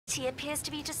reality appears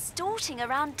to be distorting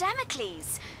around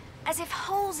Damocles, as if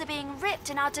holes are being ripped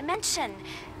in our dimension.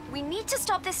 We need to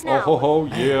stop this now. Oh, ho, ho,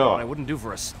 yeah. What I wouldn't do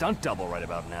for a stunt double right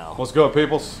about now. Let's go,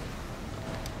 peoples.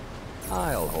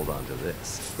 I'll hold on to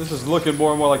this. This is looking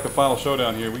more and more like the final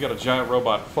showdown here. We got a giant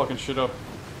robot fucking shit up.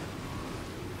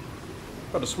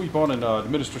 About to sweep on and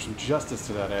administer some justice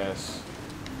to that ass.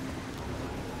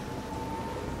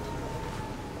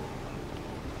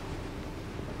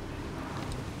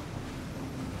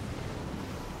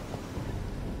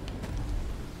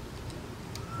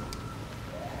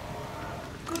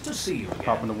 Good to see you again.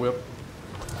 Hop in the whip.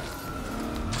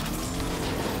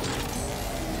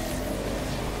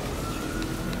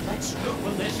 Let's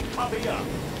open this puppy up.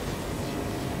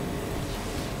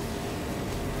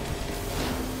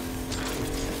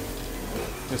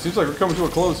 It seems like we're coming to a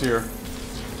close here.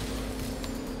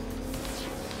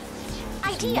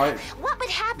 Idea. What would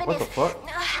happen What the if... fuck?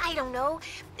 I don't know.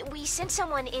 We sent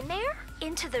someone in there?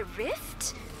 Into the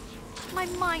rift? My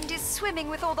mind is swimming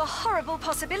with all the horrible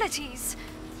possibilities.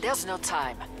 There's no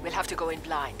time. We'll have to go in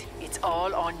blind. It's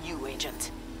all on you,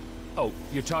 Agent. Oh,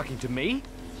 you're talking to me?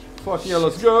 Fuck yeah,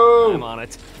 let's go! I'm on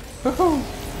it.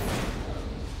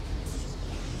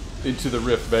 Into the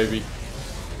rift, baby.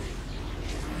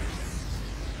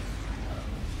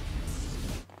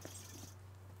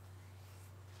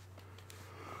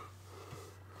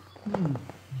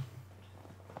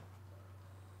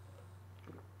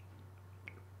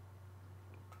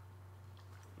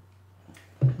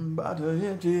 About to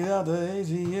empty out the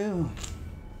ATM.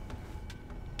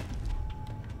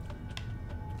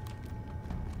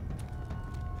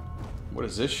 What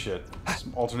is this shit?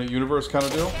 Some alternate universe kind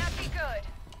of deal? Can't be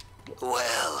good.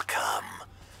 Welcome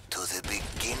to the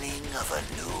beginning of a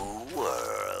new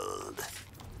world.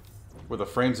 Where the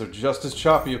frames are just as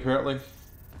choppy, apparently.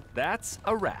 That's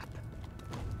a wrap.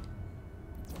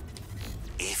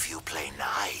 If you play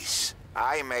nice,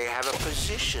 I may have a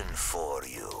position for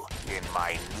you in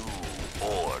my new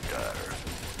order.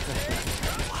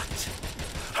 What?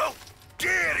 How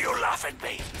dare you laugh at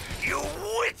me, you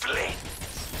witling!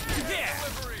 Yeah.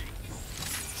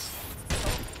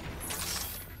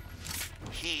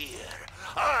 Here,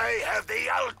 I have the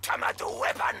ultimate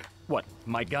weapon! What,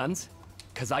 my guns?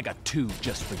 'Cause I got two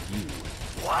just for you.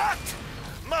 What?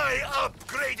 My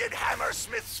upgraded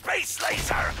Hammersmith space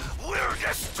laser will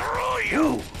destroy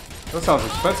you! Ooh, that sounds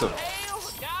expensive. Hell,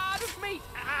 God of me.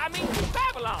 I mean,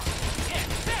 Babylon. Yeah,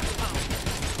 Babylon.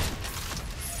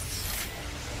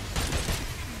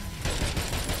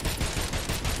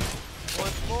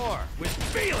 Once more, with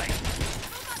feeling.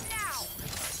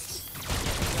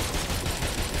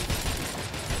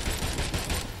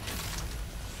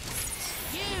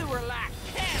 You were like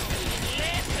cattle being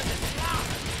led to the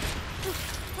slaughter.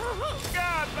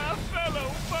 God, my fellow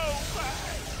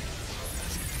vampires.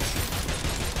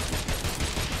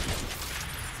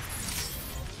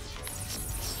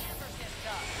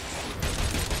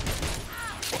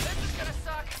 This is gonna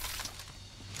suck.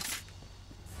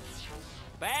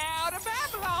 Bow to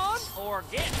Babylon or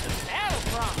get the saddle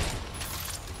from.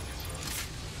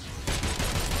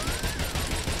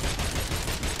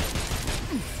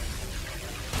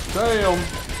 Damn.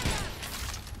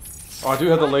 Oh, I do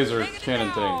have the laser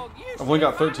cannon thing. I've only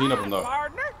got 13 of them though.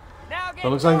 But it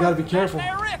looks like you gotta be careful.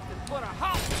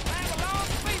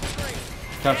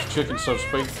 Capture chicken, so to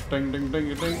speak. Ding, ding,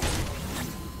 ding, ding.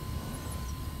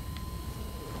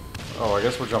 Oh, I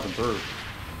guess we're jumping through.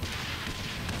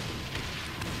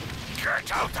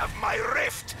 Get out of my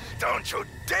rift! Don't you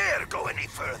dare go any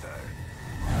further!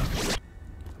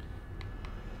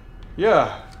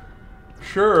 Yeah.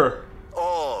 Sure.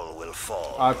 All will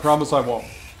fall. I promise I won't.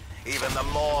 Even the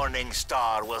morning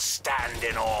star will stand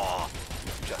in awe,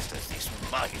 just as these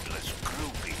mindless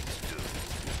groupies do.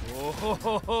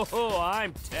 Oh,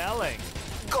 I'm telling.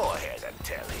 Go ahead and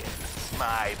tell him.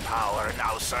 My power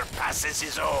now surpasses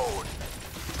his own.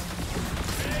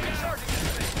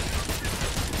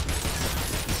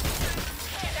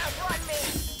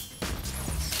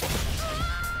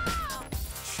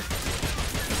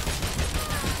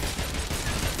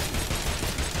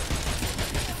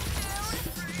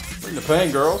 Bring the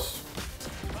pain, girls.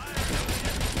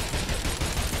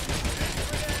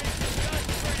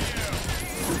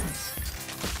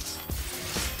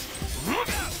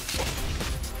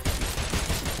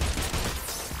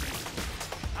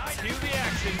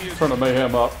 Turn the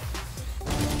mayhem up.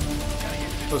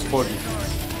 Let's boogie.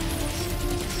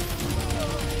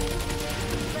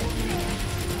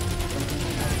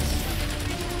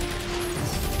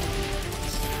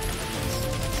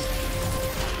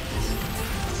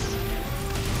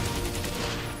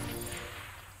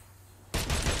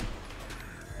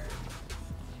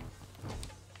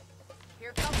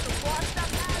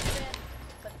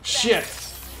 Shit!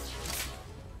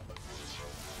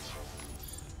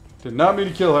 Did not mean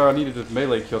to kill her. I needed to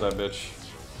melee kill that bitch.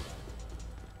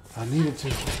 I needed to.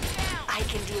 I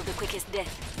can deal the quickest death.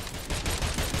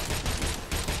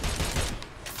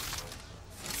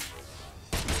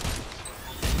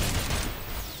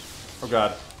 Oh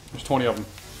god. There's 20 of them.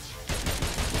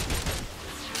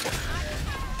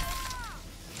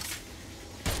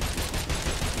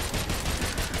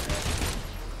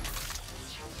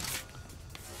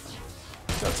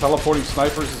 Got teleporting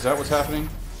snipers, is that what's happening?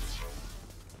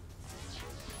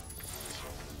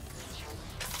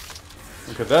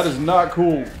 Okay, that is not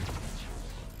cool.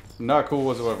 Not cool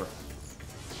whatsoever.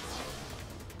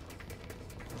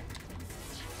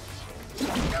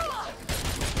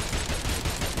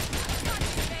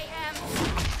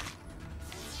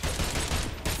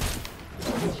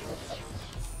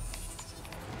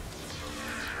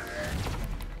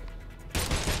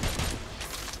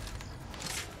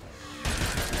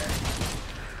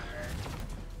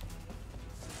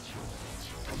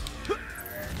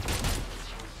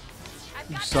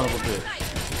 You son of a bitch.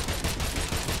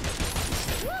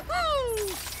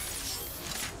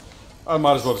 I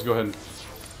might as well just go ahead and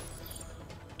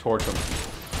torch him.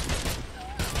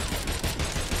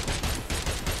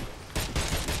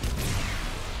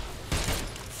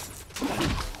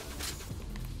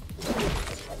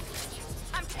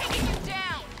 I'm taking you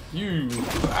down. You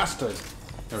bastard.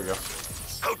 There we go.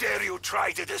 How dare you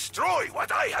try to destroy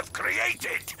what I have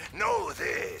created? Know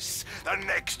this. The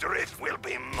next rift will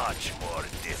be much more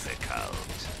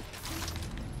difficult.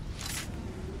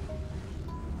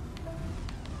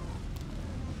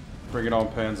 Bring it on,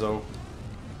 Panzo.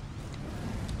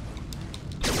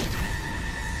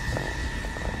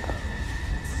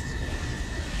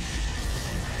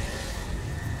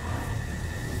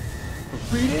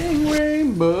 Reading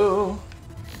Rainbow.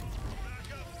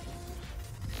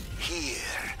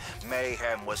 Here,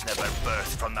 mayhem was never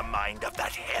birthed from the mind of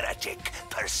that heretic,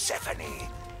 Persephone.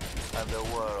 And the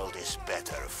world is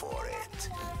better for it.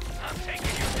 I'm taking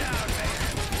you down,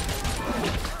 mayhem.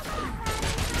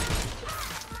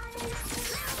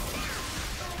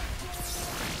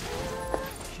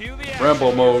 Cue the action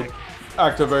Rambo mode music.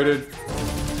 activated.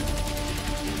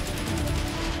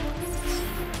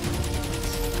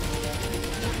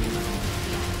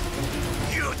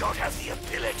 You don't have the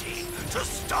ability to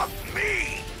stop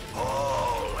me!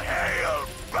 All hail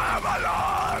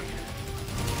Babylon!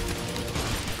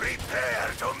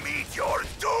 Prepare to meet your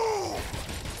doom!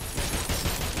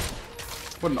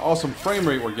 What an awesome frame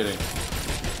rate we're getting.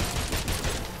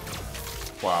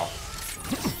 Wow.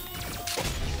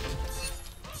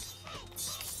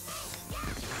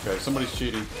 Okay, somebody's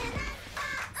cheating.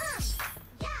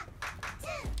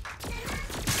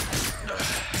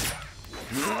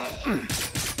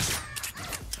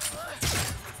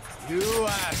 You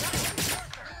asked.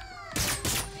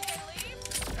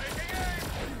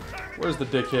 Where's the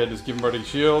dickhead? Just give him ready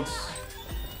shields.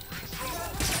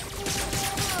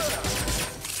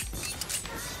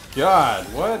 God,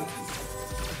 what?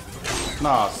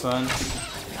 Nah, son.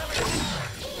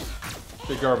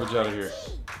 Get garbage out of here.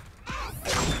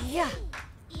 Yeah.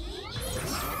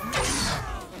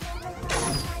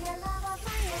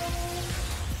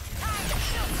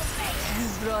 You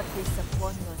brought this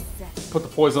upon yourself. Put the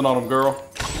poison on him, girl.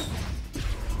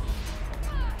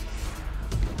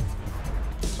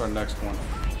 It's our next one.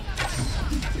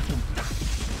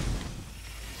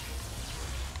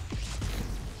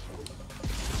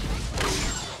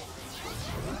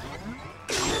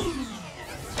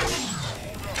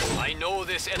 I know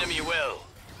this enemy well.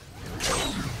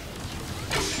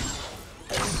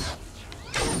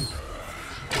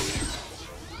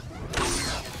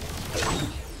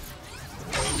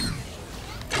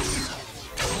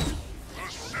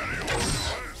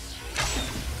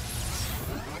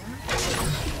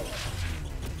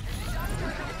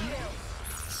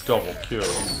 Double kill.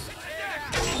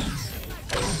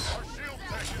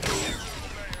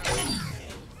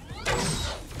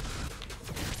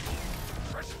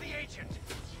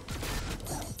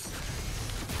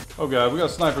 Oh god, we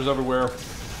got snipers everywhere.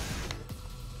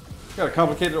 Got a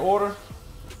complicated order.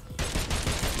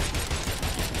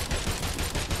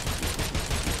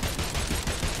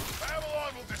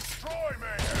 Babylon will destroy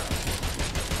mayhem!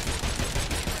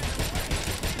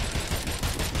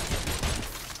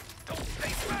 Don't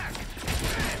stay back!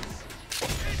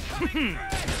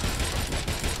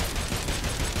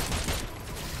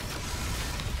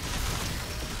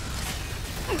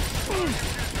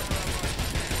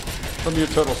 From your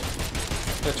turtles.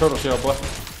 That turtle shell, boy.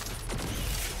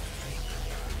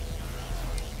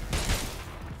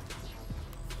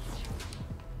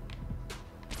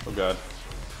 Oh god.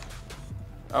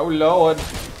 Oh lord.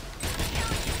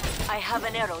 I have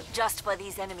an arrow just for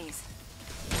these enemies.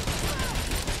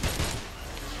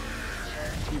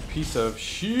 You piece of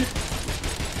shit.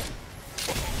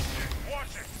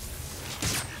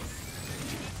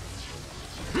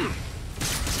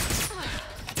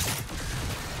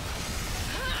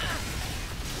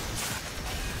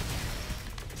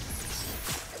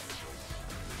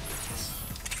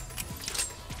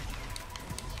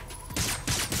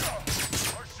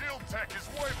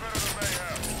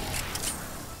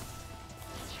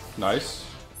 Nice.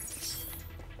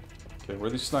 Okay, where are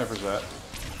these snipers at?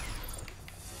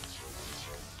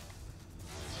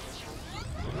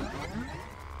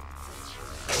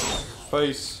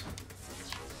 Face.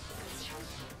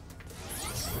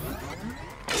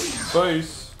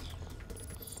 Face.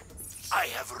 I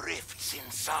have rifts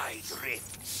inside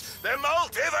rifts. The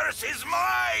multiverse is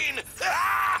mine!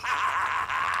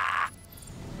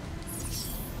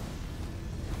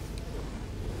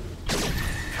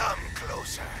 Come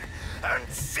closer and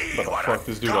see What the what fuck a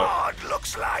this dude god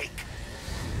looks like.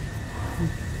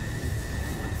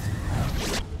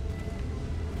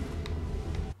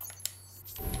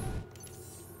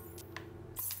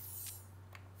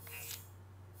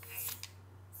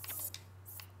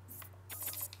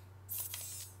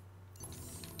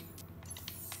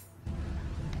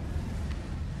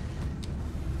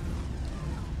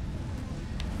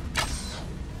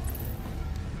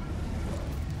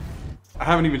 I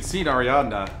haven't even seen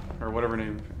Ariadna, or whatever her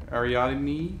name,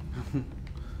 Ariadne,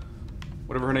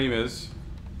 whatever her name is.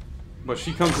 But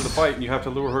she comes to the fight, and you have to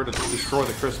lure her to destroy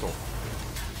the crystal.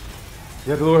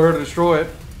 You have to lure her to destroy it.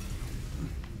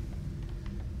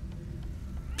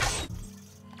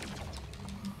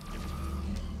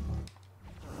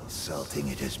 Insulting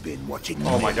it has been watching.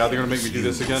 Oh my god, they're gonna make me do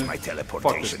this use again? My Fuck this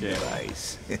teleportation game.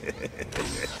 device.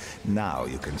 Now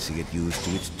you can see it used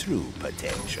to its true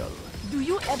potential. Do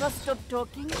you ever stop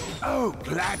talking? Oh,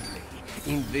 gladly.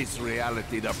 In this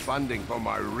reality, the funding for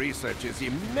my research is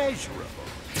immeasurable.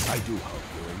 I do hope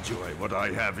you enjoy what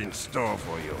I have in store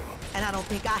for you. And I don't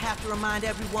think I have to remind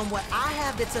everyone what I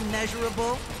have that's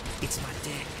immeasurable. It's my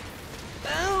dick.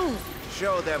 Boom!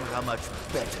 Show them how much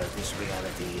better this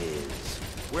reality is.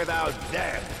 Without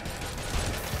them.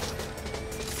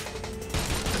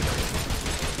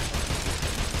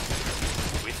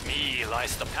 With me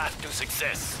lies the path to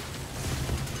success.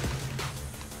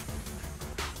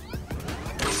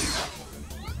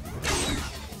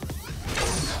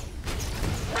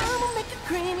 I'ma make you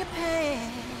cream your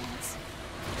pants.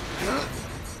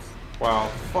 Wow,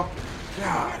 fuck.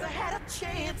 God. Never had a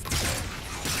chance.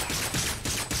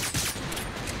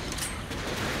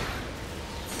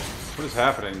 What is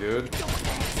happening, dude?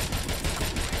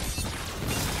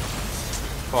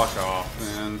 Fuck off,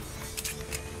 man.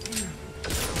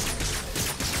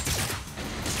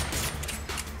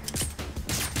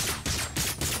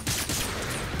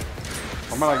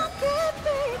 Am I like...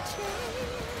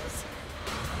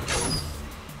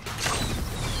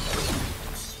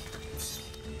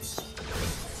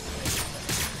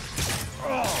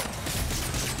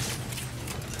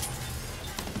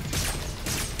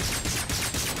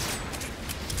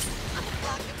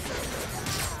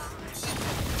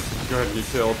 Go ahead and get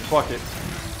killed. Fuck it.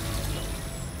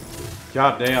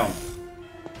 God damn.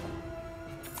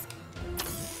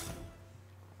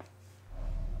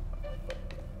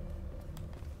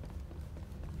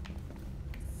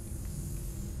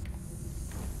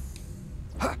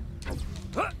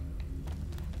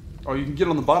 Oh, you can get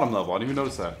on the bottom level. I didn't even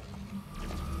notice that.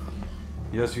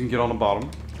 Yes, you can get on the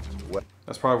bottom. What?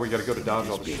 That's probably where you gotta go to dodge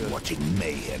all I've the been shit. watching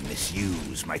Mayhem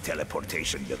misuse my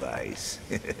teleportation device.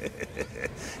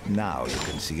 Now you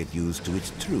can see it used to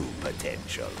its true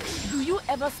potential. Do you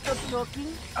ever stop talking?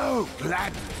 Oh,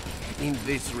 gladly. In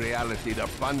this reality, the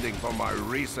funding for my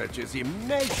research is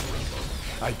immeasurable.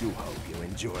 I do hope you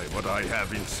enjoy what I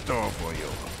have in store for you.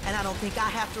 And I don't think I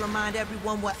have to remind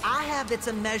everyone what I have that's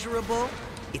immeasurable.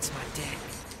 It's my dick.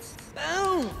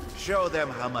 Boom! Show them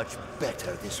how much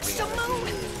better this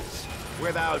reality is.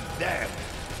 Without them.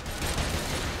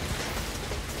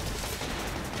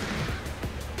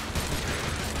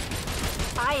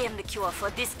 I am the cure for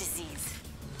this disease.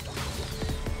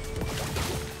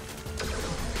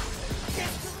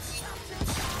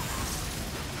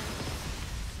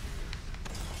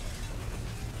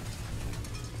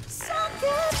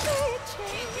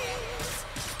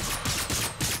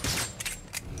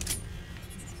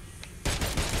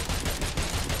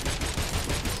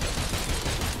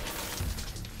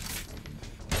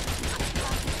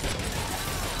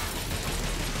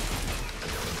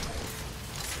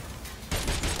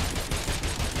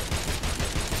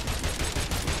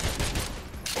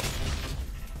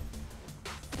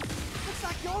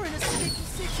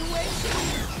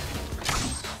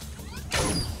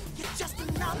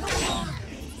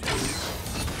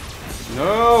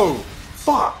 No!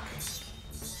 Fuck!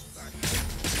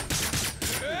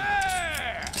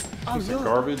 Oh, Piece of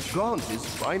garbage. Gaunt is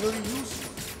finally useful.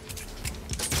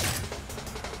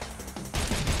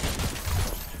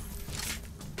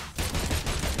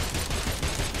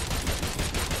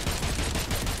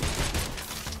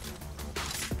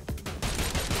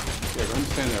 Yeah, go ahead and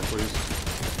stand there, please.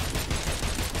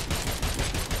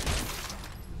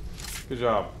 Good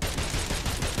job.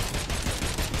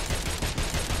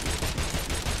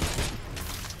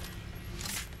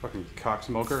 Fucking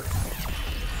cocksmoker.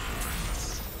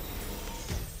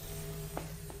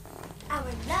 Our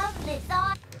love lives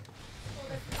on.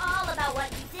 Told us all about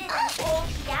what you did in the old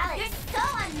reality. You're so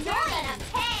annoying to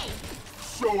pay.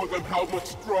 Show them how much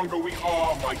stronger we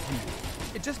are, my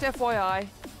dear. Just FYI,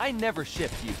 I never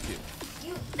shipped you two.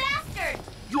 You bastard!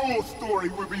 Your story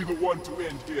will be the one to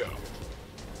end here.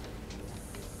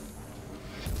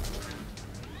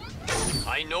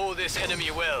 I know this enemy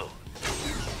well.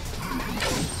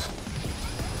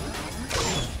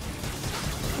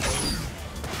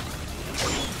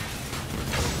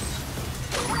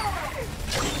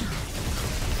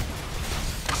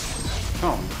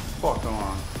 Come fuck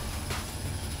on.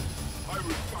 I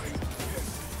will find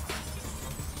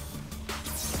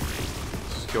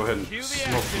Just go ahead and Cue the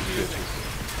smoke action these music.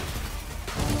 bitches.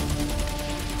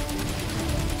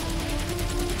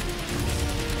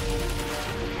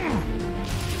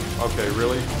 Okay,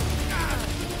 really?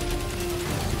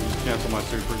 Just cancel my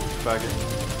super faggot.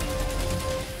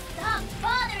 Stop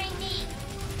bothering me!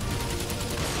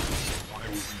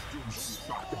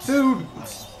 Dude!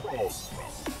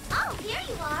 Oh, here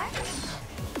you are.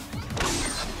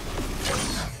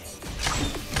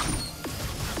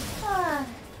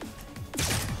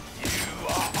 You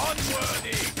are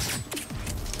unworthy.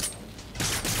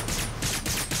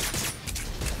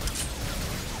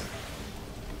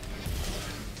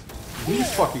 Can you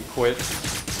fucking quit?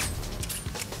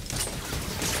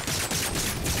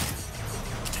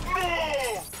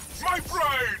 No! My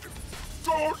bride!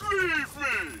 Don't leave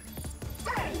me!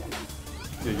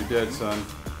 Yeah, you're dead, son.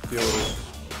 Deal with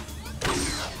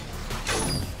it.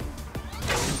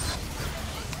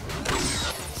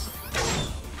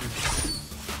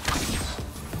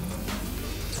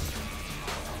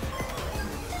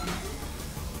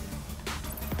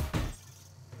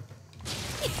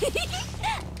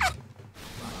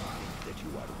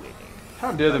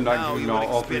 How dare them not give me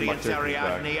all three of my characters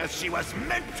back? as she was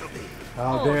meant to be.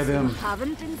 How dare them? You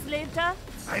haven't enslaved her?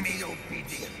 I made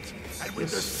obedient, and with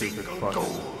the This stupid single fucker.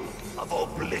 goal of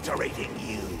obliterating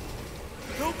you.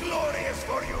 Too glorious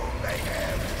for you,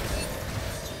 Mayhem.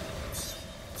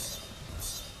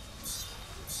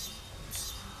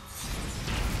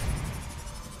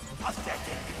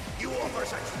 Pathetic. You offer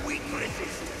such weak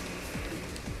resistance.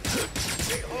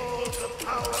 Behold the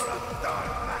power of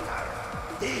dark matter.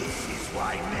 This is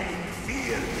why men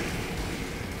fear me.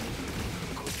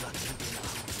 Good luck to you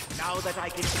now. Now that I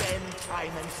can bend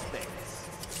time and space.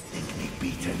 Think me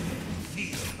beaten.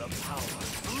 Feel the power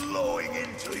flowing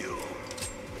into you.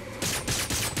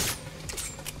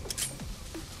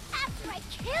 After I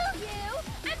kill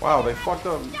you, I'm Wow, they fucked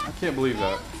up. I can't believe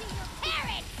that. to your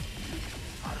parents.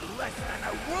 Less than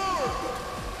a word.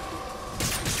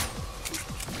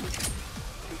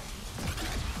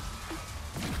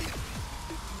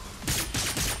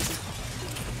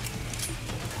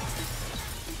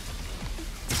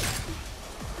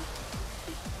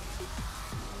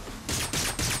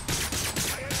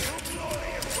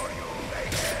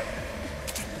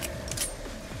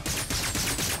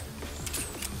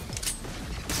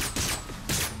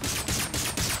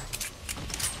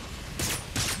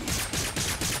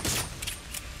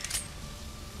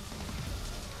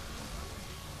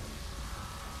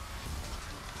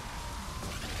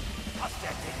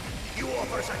 Pathetic. You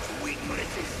offer such weak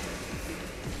resistance.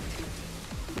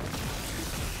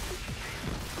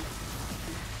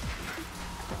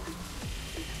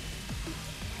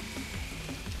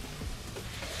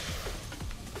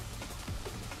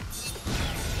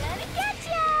 Gonna get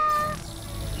ya!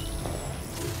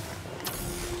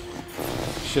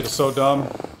 Shit is so dumb.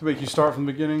 To make you start from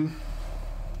the beginning.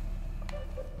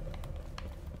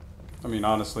 I mean,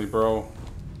 honestly, bro.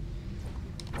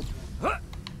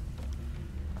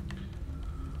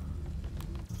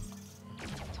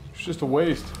 It's just a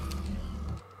waste.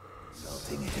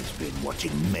 Something it has been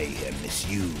watching Mayhem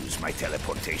misuse my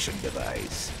teleportation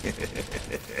device.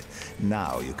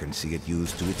 Now you can see it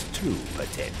used to its true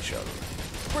potential.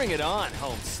 Bring it on,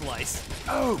 home slice.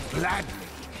 Oh, gladly.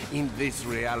 In this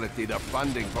reality, the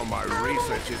funding for my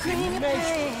research is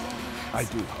immeasurable. I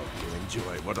do hope you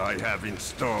enjoy what I have in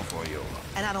store for you.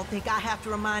 And I don't think I have to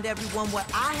remind everyone what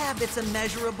I have that's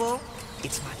immeasurable.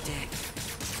 It's my dick.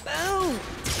 Boom!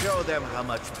 Show them how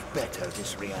much better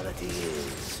this reality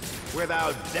is.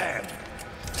 Without them.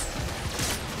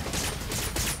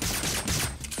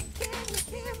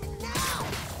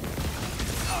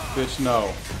 Bitch,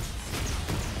 no.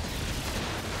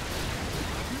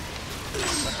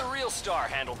 Let the real star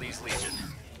handle these Legion.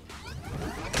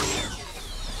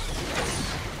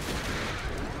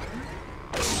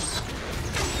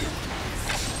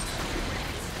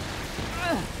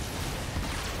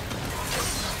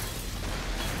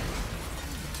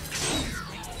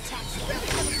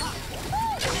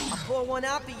 I'll pour one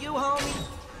out for you, homie.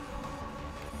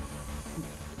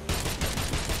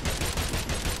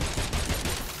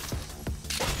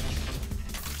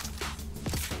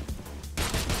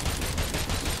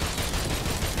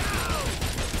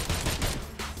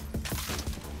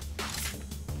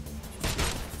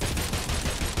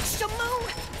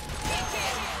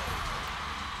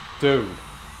 Dude.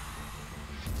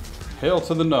 Hail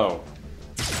to the no.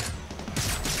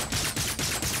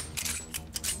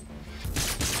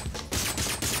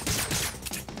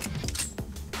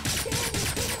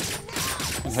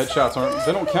 And headshots aren't,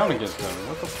 they don't count against them.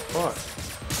 What the fuck?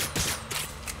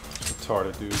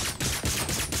 Retarded, dude.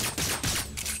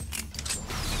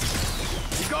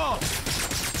 Be gone.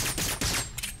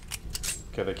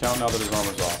 Okay, they count now that his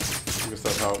armor's off. I guess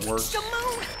that's how it works.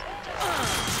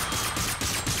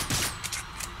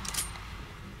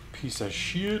 Piece of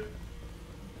shit.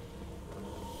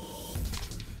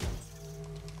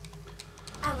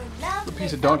 Our love A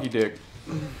piece of donkey dick.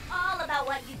 all about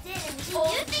what you did in the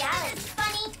old reality.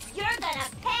 Funny, you're gonna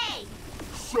pay.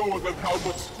 Show them how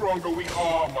much stronger we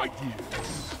are, my dear.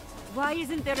 Why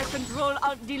isn't there a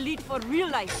Control-Alt-Delete for real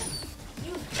life?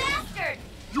 You bastard!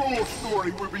 Your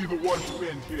story will be the one to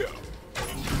end here.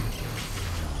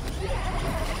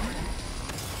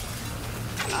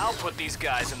 I'll put these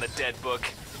guys in the dead book.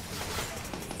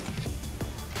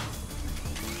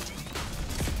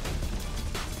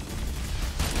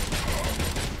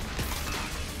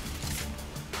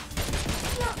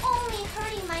 You're only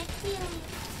hurting my feelings.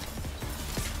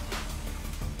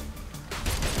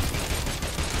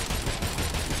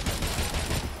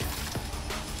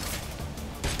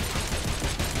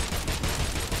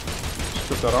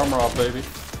 Strip that armor off, baby.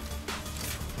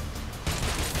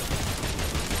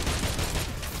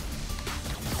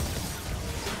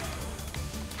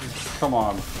 Come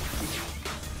on.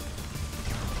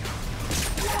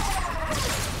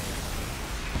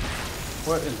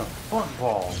 What in the fuck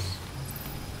balls?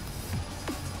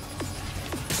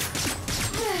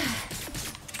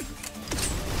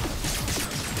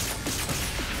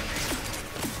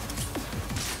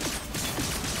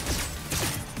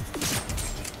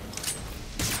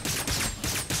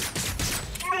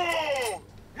 No!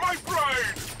 My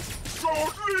bride!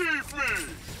 Don't leave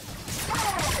me!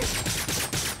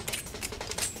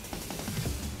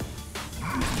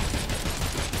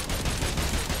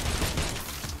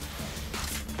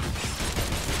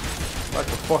 Back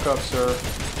the fuck up, sir.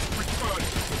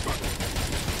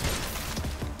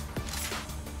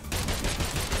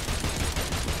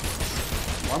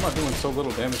 Why am I doing so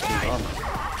little damage to his armor?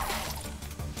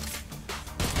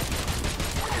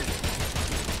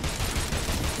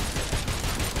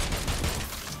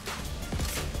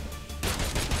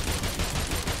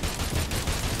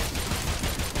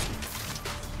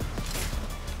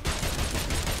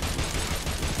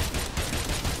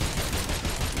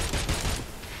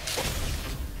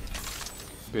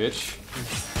 Bitch.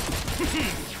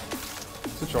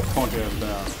 Sit your punk ass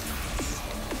down.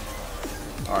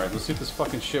 Alright, let's see if this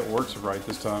fucking shit works right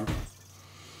this time.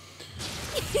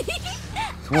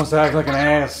 He wants to act like an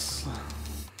ass.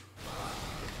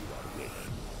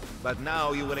 But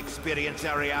now you will experience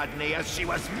Ariadne as she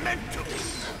was meant to be.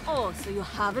 Oh, so you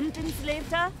haven't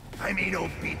enslaved her? I mean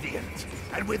obedient,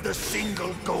 and with the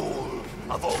single goal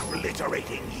of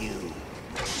obliterating you.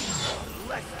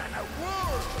 Less than a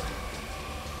word.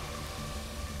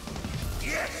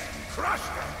 Yes, crush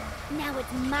them. Now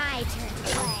it's my turn to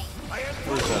play.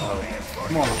 Where's that hoe?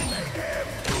 Come on.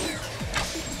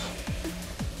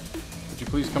 Would you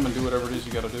please come and do whatever it is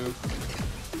you gotta do?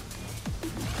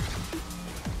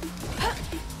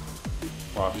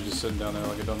 Wow, you're just sitting down there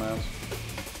like a dumbass.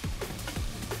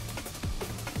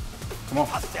 Come on.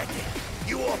 Pathetic.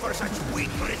 You offer such weak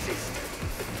resistance.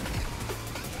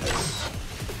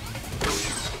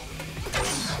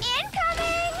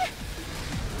 Incoming!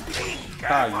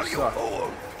 Ah, you suck.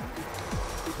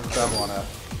 Where's Babylon at?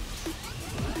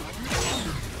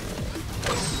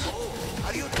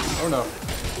 Oh no.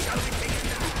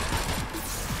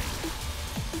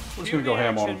 just gonna go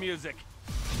ham on him. Music.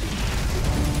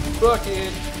 Fuck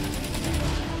it.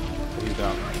 He's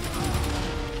down.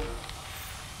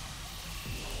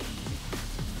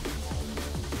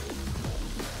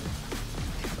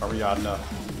 Ariadna.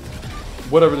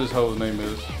 Whatever this hoe's name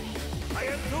is. I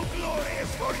am too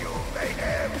glorious for you,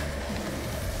 Mayhem.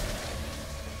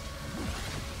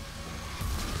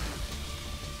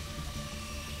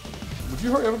 Would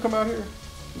you ever come out here?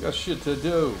 You got shit to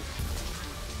do.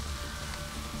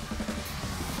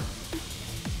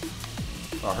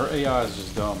 Oh, her AI is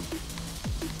just dumb.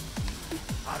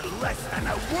 Are less than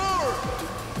a word.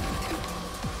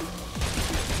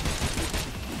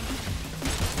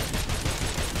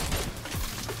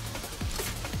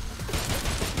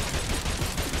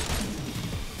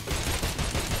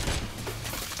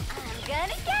 I'm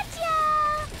gonna get ya!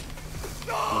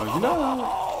 No, you know.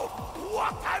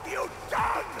 What have you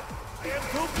done? I am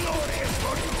too glorious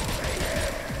for you,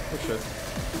 Mayhem. Oh shit.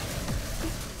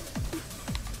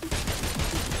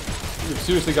 You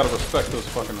seriously gotta respect those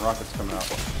fucking rockets coming out.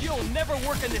 You'll never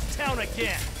work in this town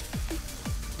again.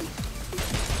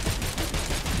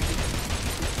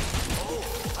 Oh,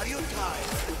 are you tired?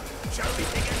 Shall we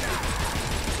take a nap?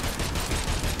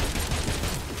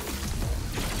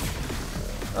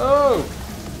 Oh!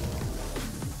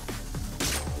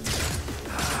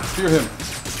 Fear him.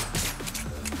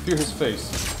 Fear his face.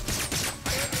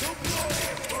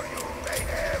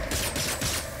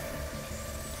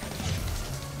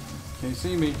 Can you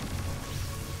see me?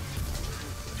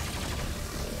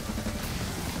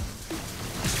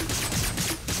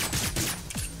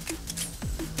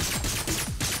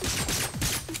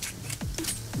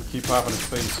 Keep popping his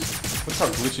face. Look how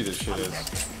glitchy this shit is.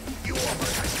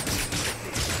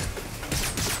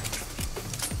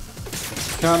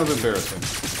 It's kind of embarrassing.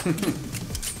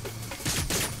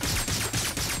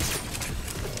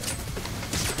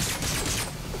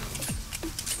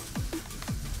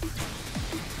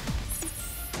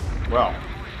 Wow.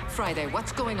 Friday,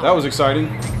 what's going on? That was exciting.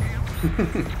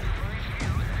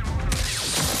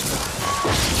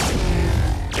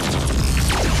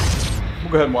 We'll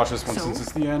go ahead and watch this one since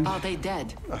it's the end. Are they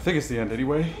dead? I think it's the end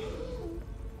anyway.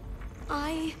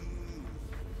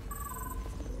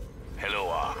 Hello,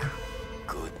 Ark.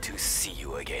 Good to see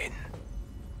you again.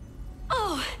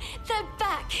 Oh, they're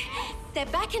back. They're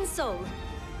back in Seoul.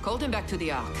 Call them back to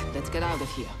the Ark. Let's get out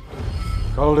of here.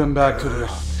 Call him back to the...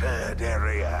 Cursed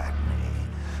Ariadne.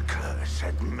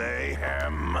 Cursed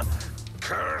Mayhem.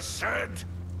 Cursed. I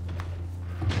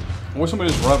wish somebody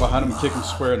just run behind him and kick him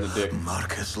square in the dick.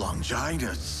 Marcus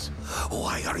Longinus,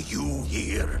 why are you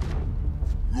here?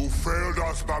 You failed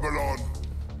us, Babylon.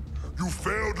 You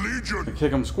failed Legion.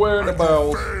 Kick him square in the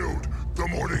bowels. Failed the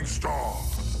Morning Star.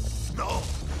 No,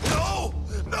 no,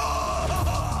 no.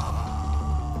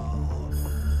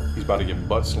 He's about to get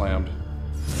butt slammed.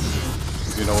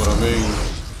 If you know what I mean.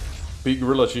 Beat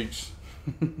gorilla cheeks.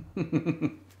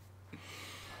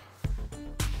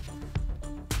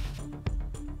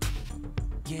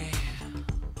 Yeah.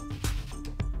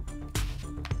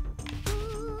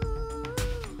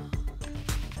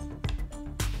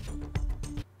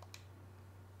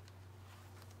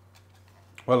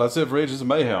 Well, that's it for Ages of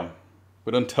Mayhem.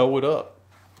 We done tow it up.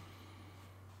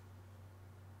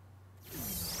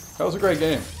 That was a great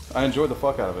game. I enjoyed the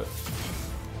fuck out of it.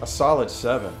 A solid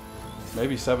 7.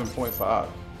 Maybe 7.5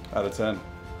 out of 10.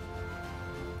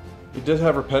 It did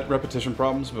have repetition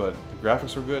problems, but the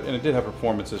graphics were good, and it did have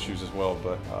performance issues as well,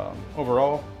 but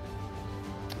overall,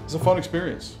 it's a fun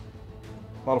experience.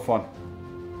 A lot of fun.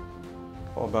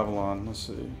 Fall of Babylon, let's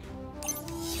see.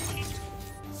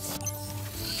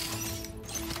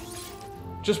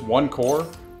 Just one core?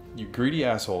 You greedy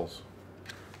assholes.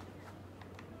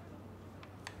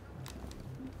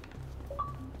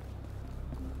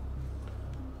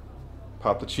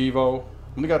 Pop the Chivo.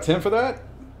 Only got 10 for that?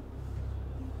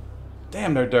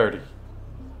 Damn, they're dirty.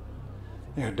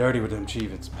 They're dirty with them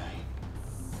Chivas, man.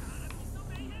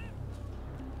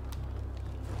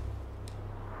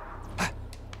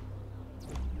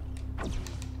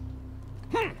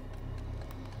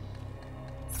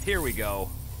 Here we go.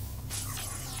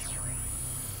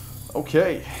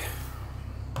 Okay.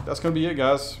 That's gonna be it,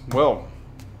 guys. Well,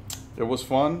 it was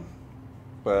fun,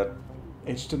 but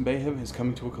Ages of Mayhem is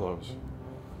coming to a close.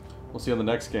 We'll see you on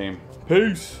the next game.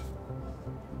 Peace!